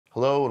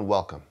Hello and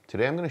welcome.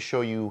 Today I'm going to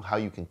show you how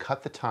you can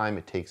cut the time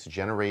it takes to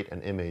generate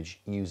an image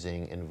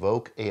using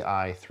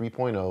InvokeAI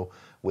 3.0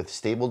 with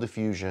Stable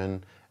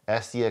Diffusion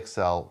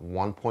SDXL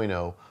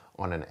 1.0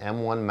 on an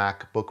M1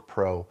 Macbook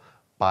Pro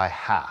by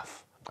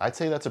half. I'd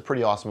say that's a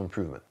pretty awesome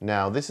improvement.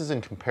 Now, this is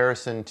in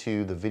comparison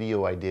to the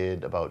video I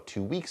did about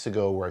 2 weeks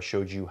ago where I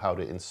showed you how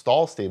to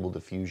install Stable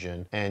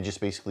Diffusion and just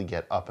basically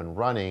get up and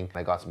running.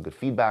 I got some good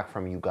feedback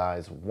from you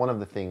guys. One of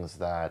the things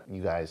that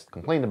you guys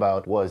complained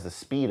about was the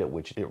speed at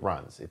which it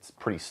runs. It's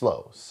pretty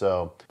slow.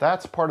 So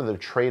that's part of the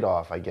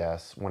trade-off, I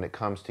guess, when it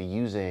comes to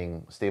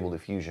using Stable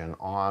Diffusion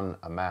on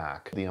a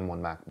Mac. The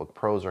M1 Macbook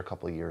Pros are a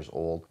couple of years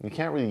old. You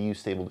can't really use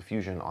Stable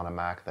Diffusion on a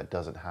Mac that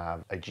doesn't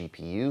have a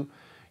GPU.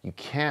 You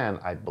can,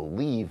 I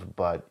believe,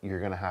 but you're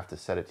gonna have to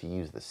set it to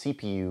use the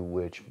CPU,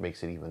 which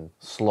makes it even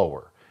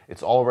slower.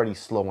 It's already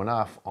slow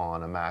enough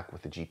on a Mac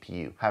with a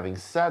GPU. Having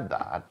said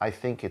that, I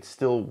think it's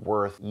still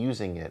worth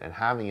using it and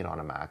having it on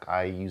a Mac.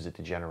 I use it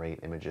to generate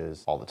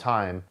images all the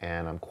time,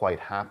 and I'm quite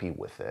happy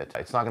with it.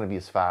 It's not gonna be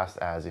as fast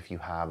as if you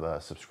have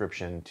a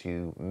subscription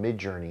to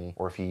Midjourney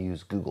or if you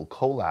use Google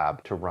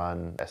Colab to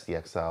run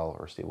SDXL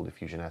or Stable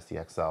Diffusion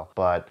SDXL,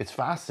 but it's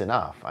fast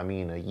enough. I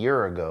mean, a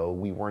year ago,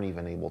 we weren't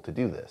even able to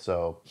do this.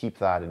 So keep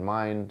that in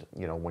mind,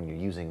 when you're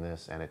using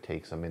this and it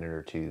takes a minute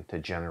or two to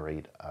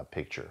generate a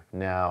picture.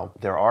 Now,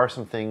 there are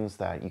some things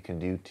that you can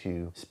do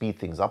to speed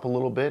things up a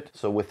little bit.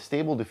 So with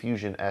Stable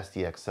Diffusion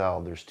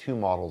SDXL, there's two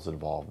models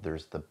involved.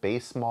 There's the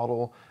base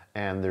model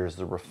and there's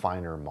the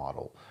refiner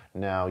model.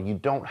 Now, you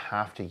don't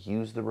have to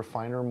use the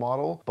refiner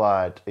model,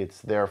 but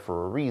it's there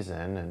for a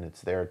reason, and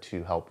it's there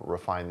to help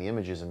refine the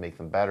images and make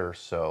them better,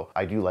 so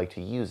I do like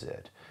to use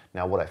it.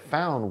 Now, what I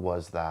found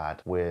was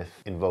that with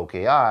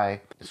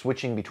InvokeAI,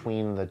 switching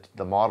between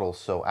the models,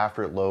 so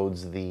after it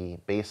loads the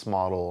base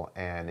model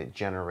and it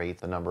generates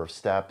the number of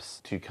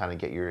steps to kind of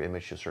get your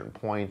image to a certain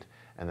point,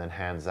 and then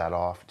hands that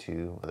off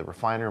to the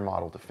refiner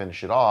model to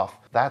finish it off,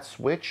 that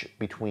switch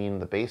between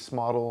the base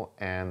model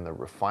and the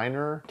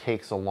refiner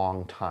takes a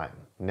long time.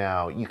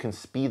 Now, you can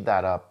speed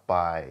that up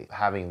by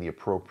having the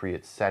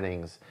appropriate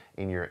settings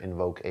in your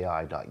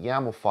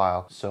InvokeAI.yaml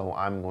file, so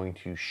I'm going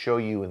to show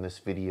you in this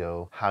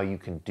video how you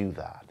can do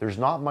that. There's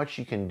not much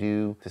you can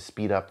do to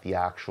speed up the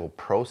actual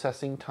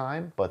processing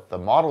time, but the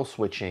model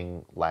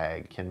switching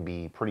lag can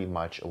be pretty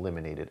much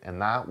eliminated, and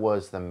that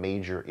was the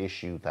major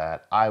issue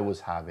that I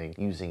was having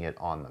using it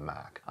on the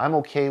Mac. I'm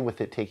okay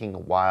with it taking a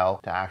while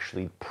to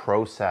actually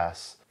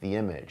process the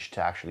image,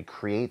 to actually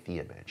create the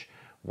image.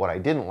 What I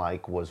didn't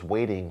like was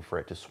waiting for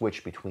it to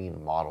switch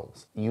between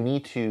models. You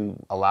need to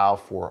allow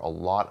for a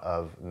lot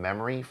of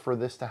memory for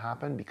this to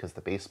happen because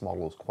the base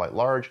model is quite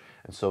large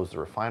and so is the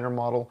refiner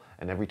model,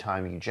 and every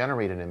time you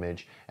generate an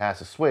image, it has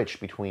to switch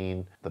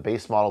between the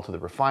base model to the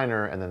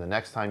refiner, and then the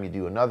next time you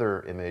do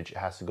another image, it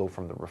has to go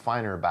from the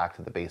refiner back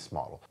to the base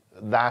model.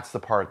 That's the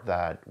part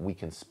that we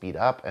can speed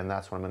up, and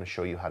that's what I'm going to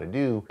show you how to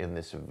do in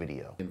this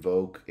video.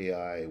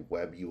 InvokeAI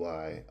Web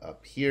UI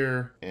up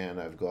here, and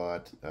I've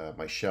got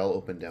my shell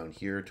open down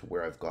here to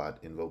where I've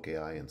got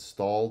InvokeAI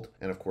installed,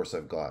 and of course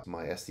I've got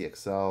my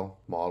SDXL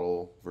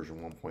model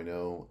version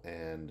 1.0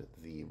 and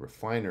the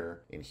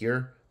refiner in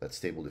here. That's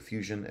Stable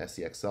Diffusion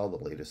SDXL,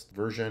 the latest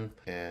version,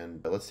 and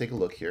let's take a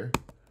look here.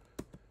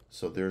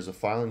 So there's a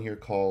file in here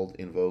called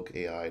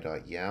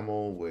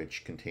InvokeAI.yaml,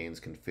 which contains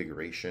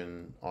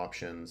configuration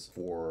options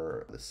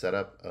for the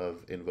setup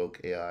of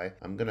InvokeAI.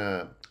 I'm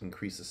gonna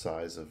increase the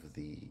size of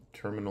the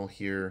terminal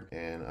here,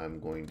 and I'm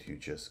going to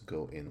just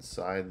go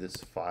inside this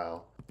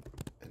file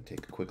and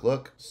take a quick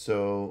look.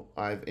 So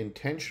I've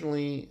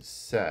intentionally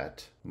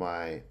set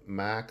my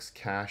max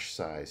cache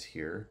size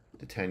here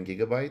to 10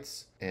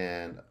 gigabytes,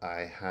 and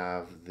I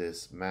have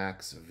this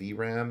max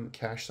VRAM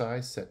cache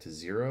size set to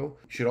 0.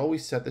 You should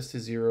always set this to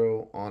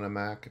 0 on a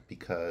Mac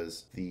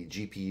because the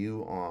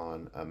GPU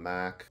on a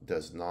Mac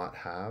does not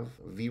have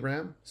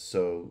VRAM,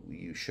 so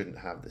you shouldn't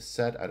have this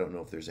set. I don't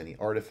know if there's any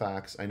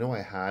artifacts. I know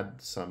I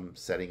had some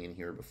setting in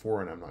here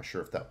before, and I'm not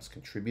sure if that was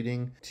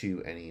contributing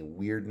to any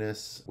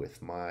weirdness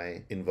with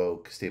my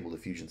Invoke Stable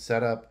Diffusion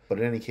setup, but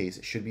in any case,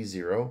 it should be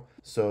 0.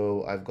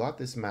 So I've got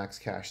this max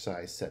cache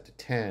size set to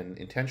 10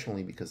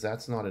 intentionally because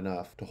that's not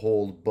enough to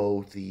hold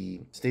both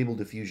the Stable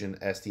Diffusion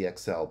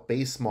SDXL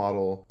base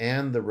model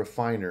and the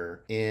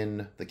refiner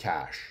in the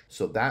cache.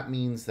 So that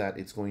means that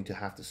it's going to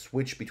have to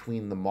switch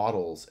between the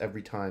models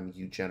every time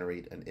you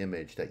generate an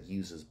image that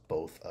uses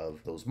both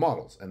of those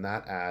models, and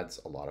that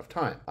adds a lot of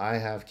time. I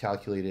have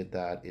calculated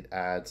that it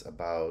adds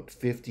about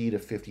 50 to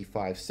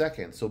 55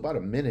 seconds, so about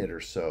a minute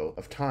or so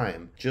of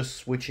time just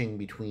switching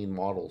between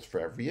models for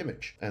every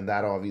image, and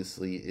that obviously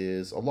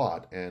is a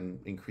lot and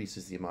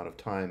increases the amount of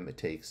time it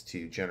takes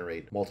to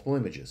generate multiple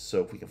images.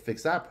 So if we can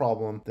fix that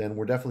problem, then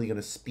we're definitely going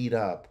to speed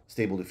up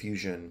Stable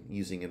Diffusion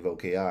using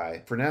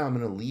InvokeAI. For now, I'm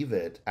going to leave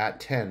it at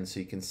 10 so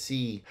you can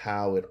see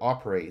how it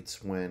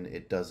operates when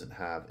it doesn't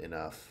have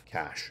enough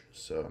cache.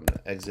 So I'm going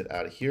to exit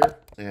out of here,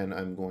 and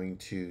I'm going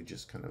to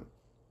just kind of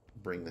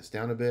bring this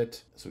down a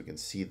bit so we can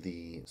see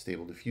the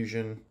Stable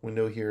Diffusion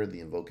window here,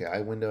 the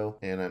InvokeAI window,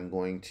 and I'm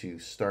going to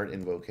start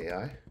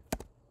InvokeAI.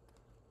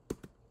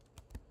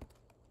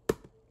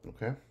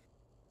 Okay.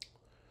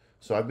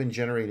 So I've been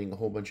generating a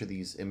whole bunch of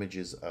these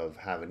images of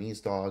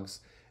Havanese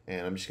dogs,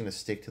 and I'm just going to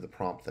stick to the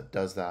prompt that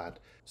does that.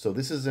 So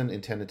this isn't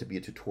intended to be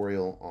a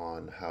tutorial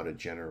on how to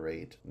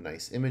generate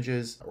nice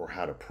images or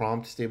how to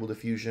prompt Stable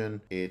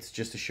Diffusion. It's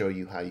just to show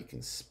you how you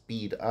can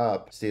speed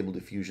up Stable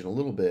Diffusion a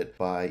little bit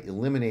by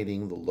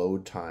eliminating the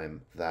load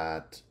time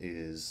that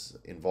is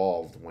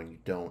involved when you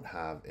don't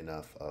have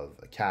enough of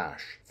a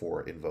cache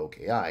for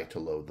InvokeAI to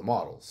load the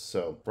models.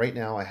 So right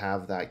now I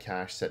have that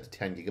cache set to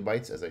 10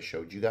 gigabytes as I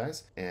showed you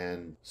guys.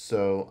 And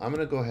so I'm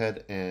going to go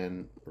ahead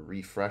and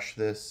refresh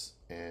this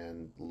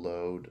and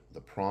load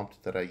the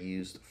prompt that I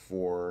used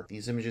for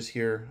these images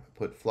here. I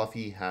put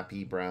fluffy,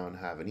 happy, brown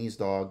Havanese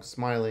dog,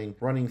 smiling,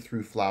 running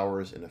through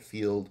flowers in a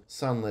field,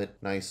 sunlit,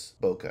 nice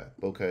bokeh.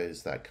 Bokeh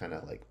is that kind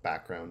of like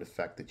background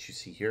effect that you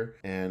see here.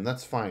 And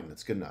that's fine,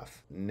 that's good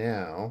enough.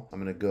 Now I'm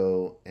gonna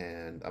go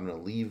and I'm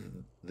gonna leave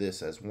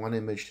this as one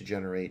image to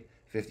generate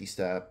 50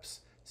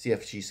 steps,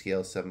 CFG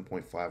scale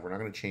 7.5. We're not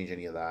gonna change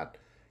any of that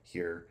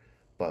here,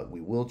 but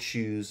we will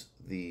choose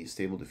the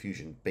Stable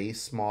Diffusion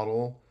base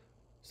model,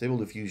 Stable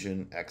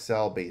Diffusion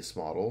XL base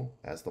model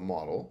as the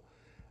model.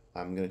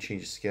 I'm going to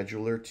change the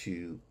scheduler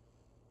to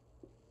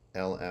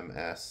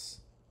LMS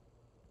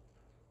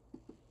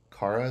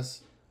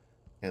Caras,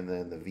 and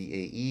then the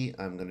VAE,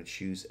 I'm going to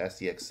choose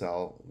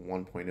SDXL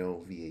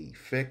 1.0 VAE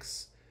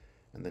fix.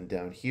 And then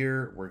down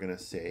here, we're going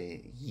to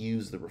say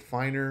use the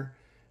refiner,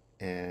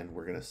 and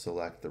we're going to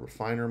select the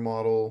refiner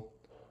model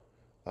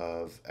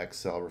of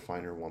XL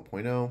Refiner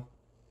 1.0.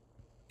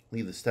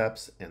 Leave the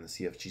steps and the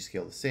CFG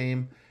scale the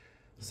same.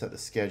 Set the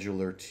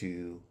scheduler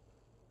to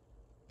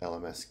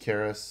LMS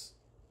Caras.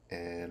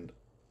 And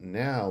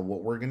now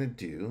what we're going to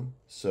do,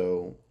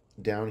 so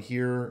down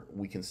here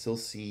we can still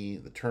see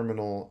the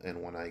terminal,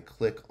 and when I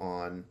click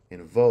on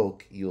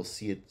Invoke, you'll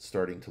see it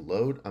starting to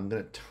load. I'm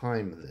going to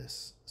time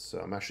this. So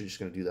I'm actually just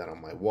going to do that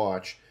on my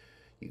watch.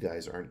 You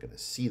guys aren't going to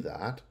see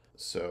that.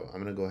 So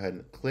I'm going to go ahead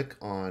and click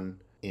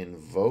on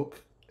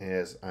Invoke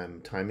as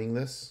I'm timing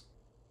this.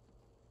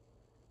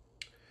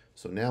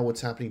 So now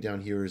what's happening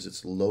down here is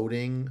it's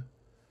loading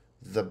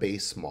the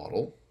base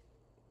model.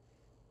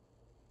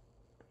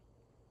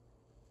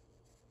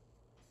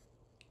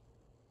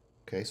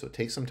 Okay, so it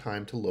takes some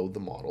time to load the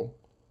model.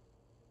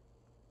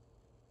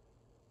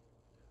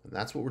 And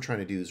that's what we're trying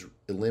to do, is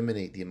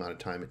eliminate the amount of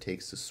time it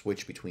takes to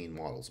switch between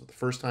models. But the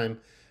first time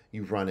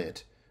you run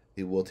it,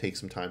 it will take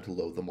some time to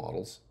load the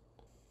models.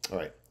 All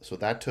right, so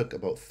that took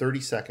about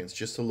 30 seconds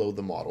just to load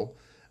the model.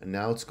 And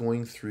now it's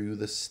going through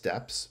the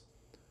steps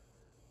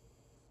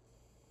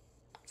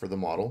for the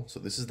model. So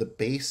this is the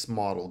base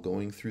model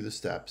going through the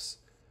steps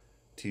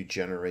to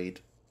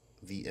generate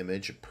the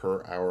image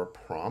per hour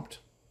prompt.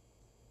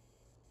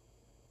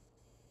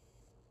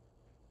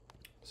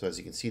 So as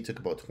you can see, it took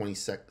about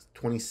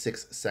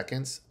 26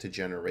 seconds to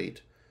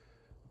generate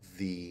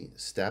the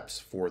steps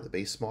for the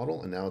base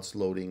model, and now it's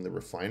loading the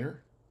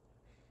refiner.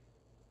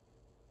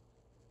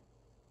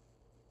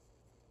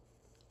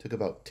 Took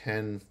about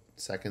 10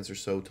 seconds or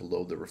so to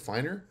load the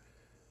refiner,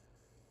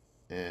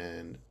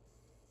 and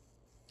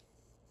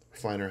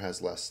refiner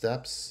has less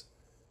steps.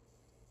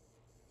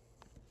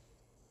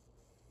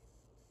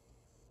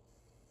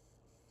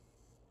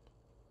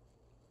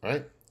 All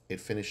right, it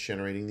finished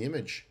generating the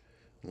image.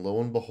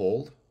 Lo and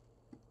behold,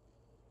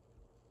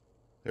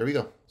 there we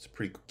go. It's a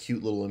pretty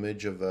cute little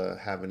image of a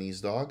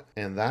Havanese dog.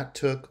 And that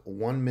took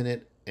 1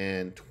 minute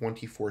and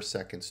 24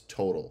 seconds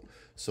total.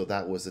 So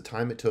that was the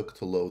time it took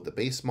to load the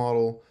base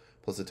model,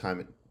 plus the time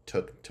it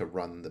took to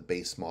run the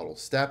base model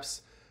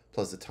steps,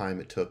 plus the time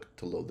it took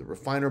to load the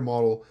refiner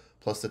model,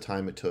 plus the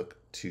time it took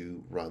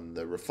to run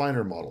the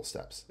refiner model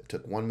steps. It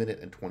took 1 minute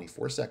and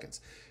 24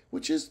 seconds,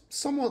 which is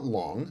somewhat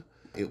long.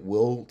 It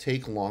will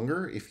take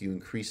longer if you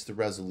increase the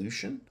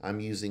resolution. I'm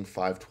using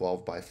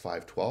 512 by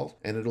 512,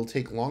 and it'll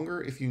take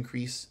longer if you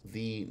increase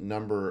the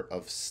number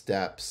of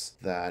steps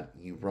that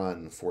you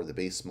run for the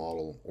base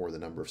model or the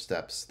number of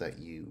steps that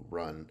you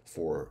run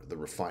for the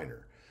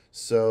refiner.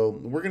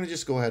 So we're going to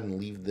just go ahead and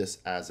leave this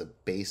as a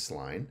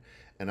baseline,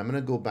 and I'm going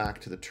to go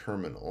back to the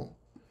terminal.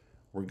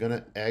 We're going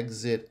to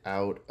exit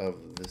out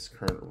of this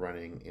current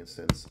running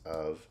instance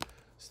of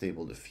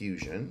Stable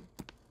Diffusion.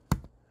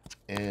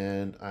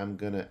 And I'm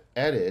going to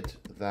edit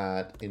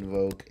that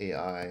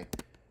InvokeAI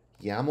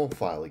YAML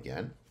file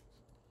again.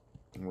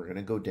 And we're going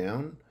to go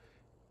down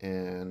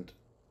and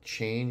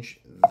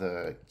change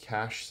the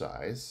cache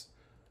size.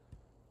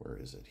 Where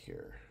is it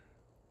here?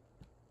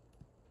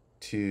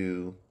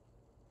 To,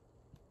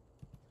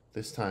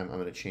 this time I'm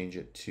going to change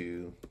it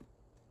to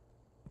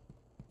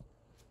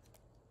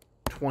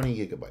 20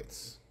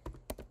 gigabytes.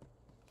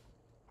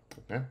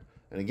 Okay.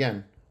 And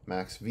again,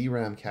 max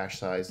VRAM cache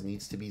size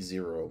needs to be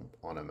 0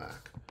 on a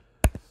Mac.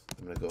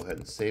 I'm going to go ahead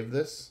and save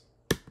this.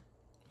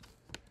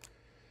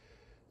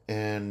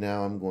 And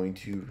now I'm going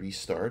to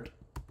restart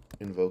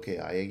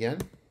InvokeAI again.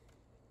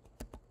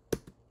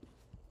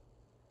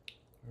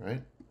 All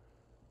right.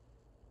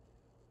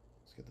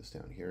 Let's get this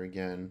down here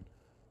again.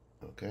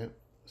 Okay.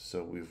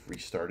 So we've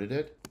restarted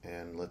it.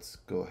 And let's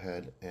go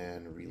ahead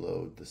and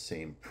reload the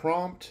same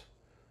prompt.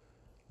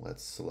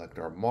 Let's select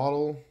our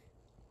model.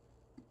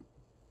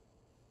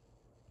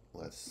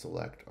 Let's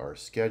select our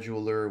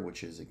scheduler,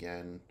 which is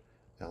again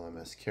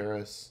LMS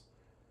Keras,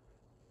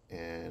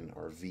 and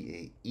our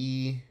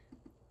VAE.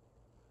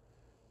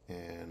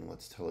 And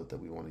let's tell it that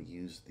we want to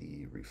use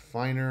the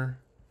refiner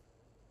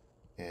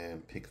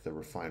and pick the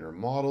refiner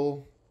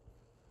model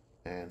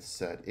and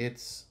set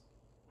its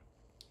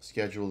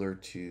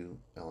scheduler to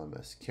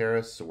LMS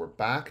Keras. So we're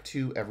back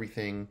to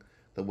everything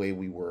the way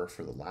we were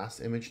for the last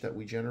image that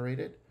we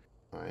generated.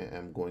 I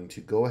am going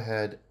to go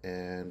ahead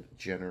and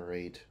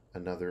generate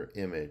another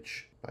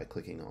image by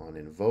clicking on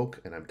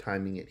Invoke, and I'm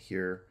timing it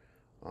here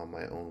on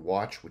my own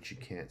watch, which you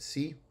can't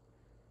see.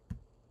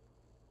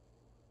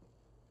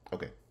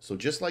 Okay, so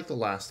just like the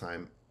last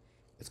time,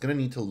 it's going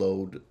to need to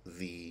load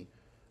the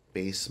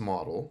base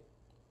model.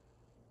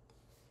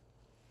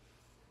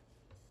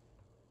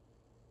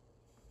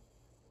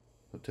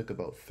 It took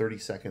about 30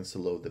 seconds to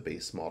load the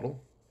base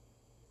model.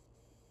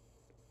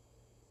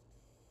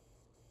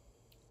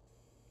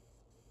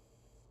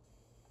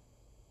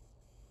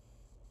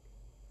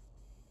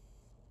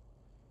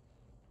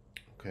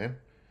 Okay,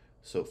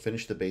 so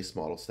finish the base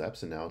model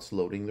steps, and now it's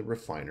loading the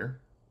refiner.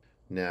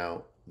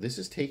 Now, this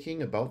is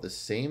taking about the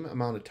same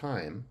amount of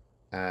time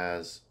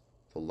as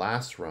the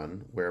last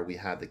run where we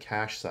had the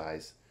cache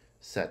size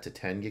set to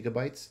 10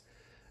 gigabytes.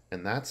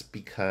 And that's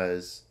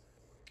because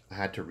I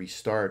had to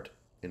restart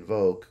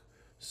Invoke,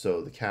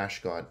 so the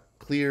cache got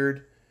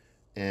cleared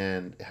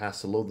and it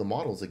has to load the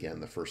models again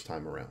the first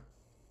time around.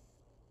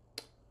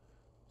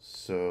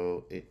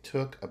 So it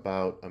took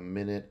about 1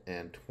 minute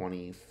and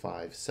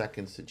 25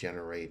 seconds to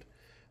generate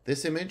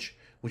this image,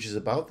 which is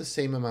about the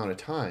same amount of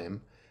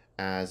time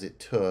as it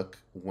took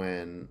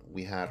when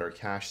we had our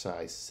cache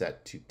size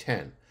set to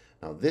 10.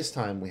 Now this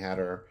time we had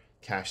our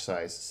cache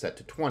size set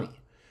to 20. So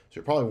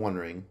you're probably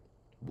wondering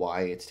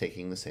why it's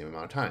taking the same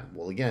amount of time.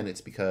 Well, again,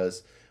 it's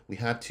because we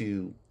had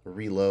to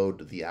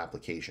reload the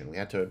application. We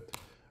had to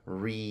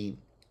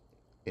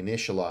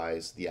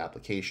reinitialize the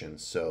application.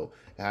 So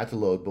it had to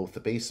load both the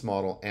base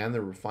model and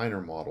the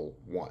refiner model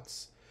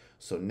once.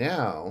 So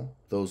now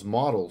those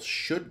models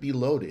should be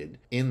loaded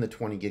in the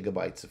 20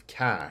 gigabytes of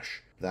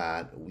cache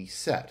that we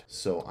set.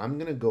 So I'm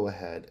going to go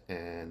ahead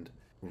and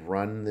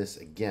run this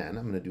again.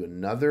 I'm going to do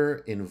another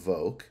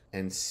invoke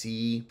and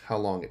see how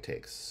long it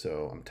takes.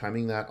 So I'm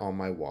timing that on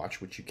my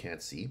watch, which you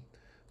can't see. I'm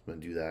going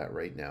to do that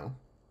right now.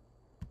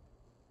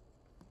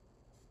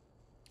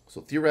 So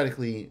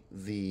theoretically,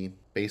 the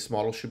base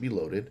model should be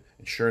loaded.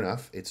 And sure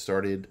enough, it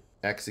started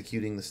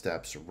executing the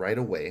steps right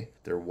away.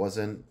 There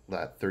wasn't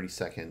that 30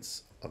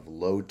 seconds of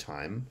load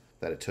time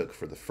that it took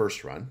for the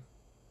first run.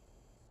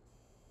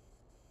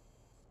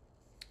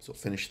 So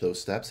finish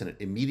those steps, and it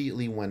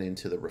immediately went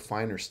into the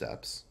refiner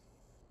steps.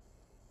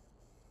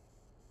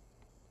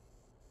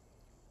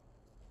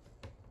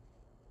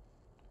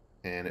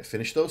 And it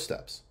finished those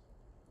steps.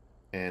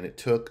 And it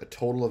took a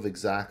total of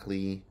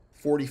exactly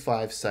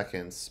 45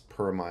 seconds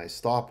per my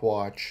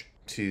stopwatch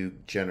to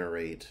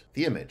generate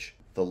the image.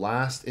 The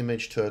last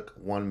image took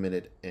 1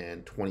 minute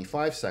and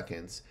 25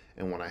 seconds,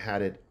 and when I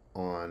had it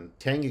on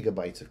 10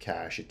 gigabytes of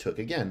cache, it took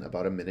again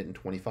about 1 minute and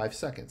 25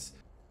 seconds.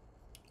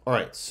 All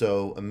right,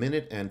 so 1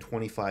 minute and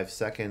 25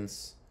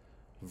 seconds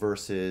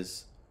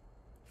versus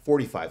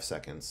 45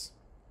 seconds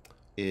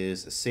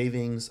is a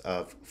savings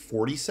of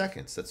 40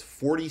 seconds. That's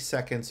 40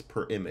 seconds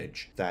per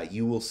image that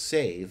you will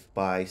save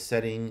by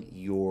setting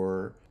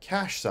your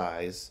cache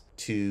size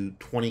to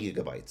 20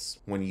 gigabytes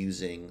when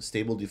using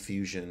Stable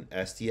Diffusion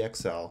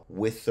SDXL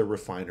with the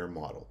refiner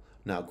model.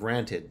 Now,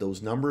 granted,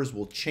 those numbers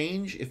will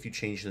change if you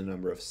change the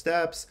number of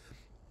steps,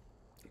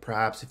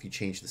 perhaps if you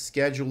change the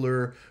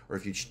scheduler, or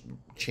if you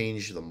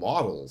change the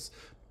models.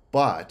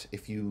 But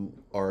if you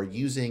are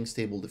using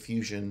Stable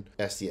Diffusion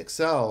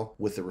SDXL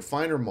with the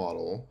refiner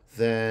model,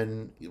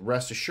 then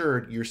rest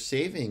assured you're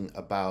saving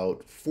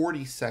about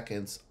 40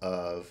 seconds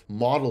of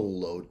model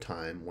load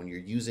time when you're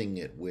using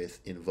it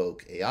with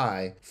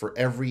InvokeAI for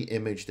every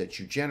image that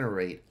you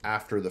generate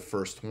after the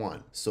first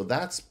one. So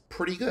that's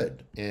pretty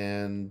good.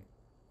 And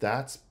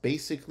that's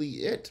basically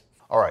it.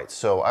 All right,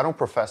 so I don't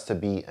profess to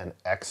be an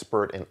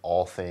expert in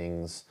all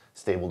things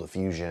Stable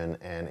Diffusion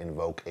and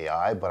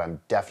InvokeAI, but I'm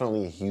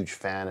definitely a huge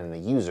fan and a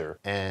user.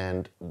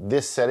 And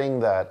this setting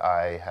that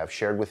I have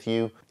shared with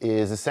you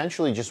is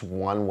essentially just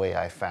one way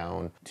I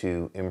found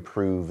to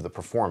improve the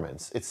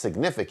performance. It's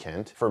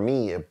significant. For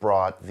me, it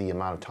brought the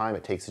amount of time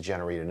it takes to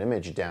generate an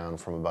image down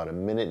from about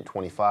 1 minute and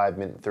 25,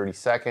 minute and 30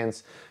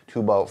 seconds to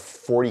about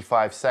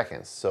 45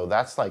 seconds. So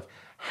that's like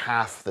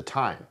half the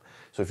time.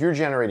 So if you're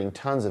generating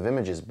tons of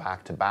images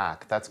back to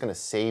back, that's going to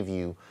save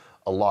you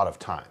a lot of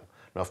time.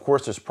 Now, of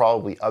course, there's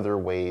probably other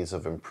ways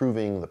of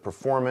improving the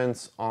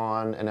performance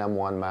on an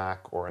M1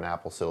 Mac or an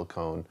Apple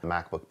Silicon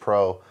MacBook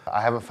Pro.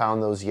 I haven't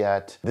found those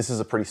yet. This is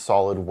a pretty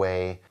solid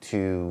way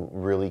to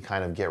really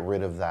kind of get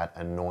rid of that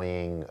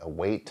annoying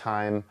wait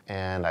time,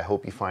 and I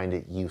hope you find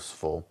it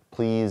useful.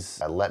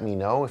 Please let me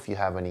know if you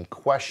have any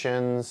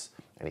questions,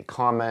 any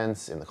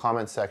comments in the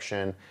comment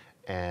section,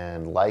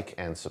 and like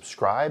and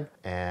subscribe,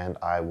 and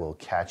I will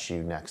catch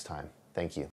you next time. Thank you.